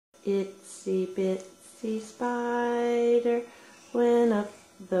itsy bitsy spider went up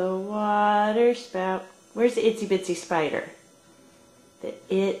the water spout. Where's the itsy bitsy spider? The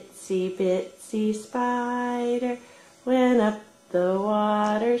itsy bitsy spider went up the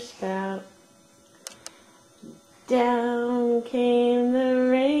water spout. Down came the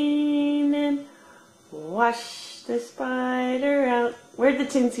rain and washed the spider out. Where'd the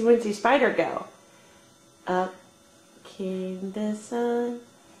teensy weensy spider go? Up came the sun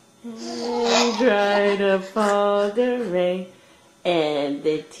and dried up all the rain. And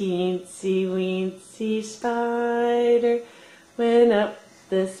the teensy weensy spider went up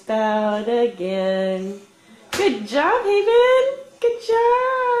the spout again. Good job, Haven! Good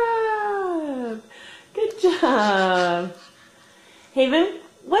job! Good job! Haven,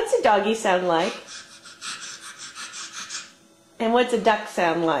 what's a doggy sound like? And what's a duck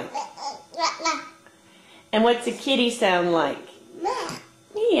sound like? And what's a kitty sound like?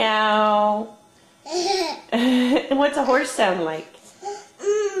 Meow. And what's a horse sound like?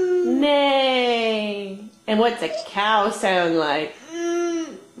 Neigh. And what's a cow sound like?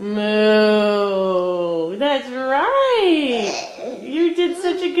 Moo. That's right. You did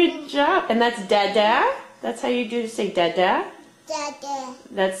such a good job. And that's dada? That's how you do to say dada? Dada.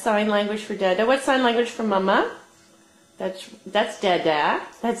 That's sign language for dada. What's sign language for mama? That's dada.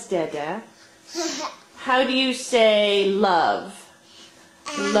 That's dada. How do you say love?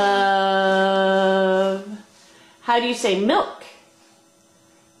 Love. How do you say milk?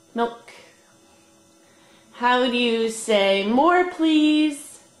 Milk. How do you say more,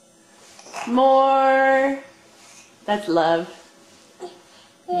 please? More. That's love.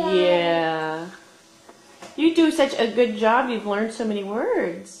 Yeah. You do such a good job. You've learned so many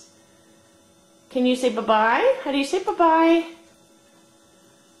words. Can you say bye-bye? How do you say bye-bye?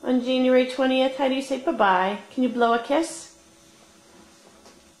 On January 20th, how do you say bye-bye? Can you blow a kiss?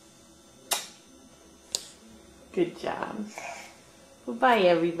 Good job. Bye-bye,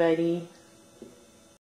 everybody.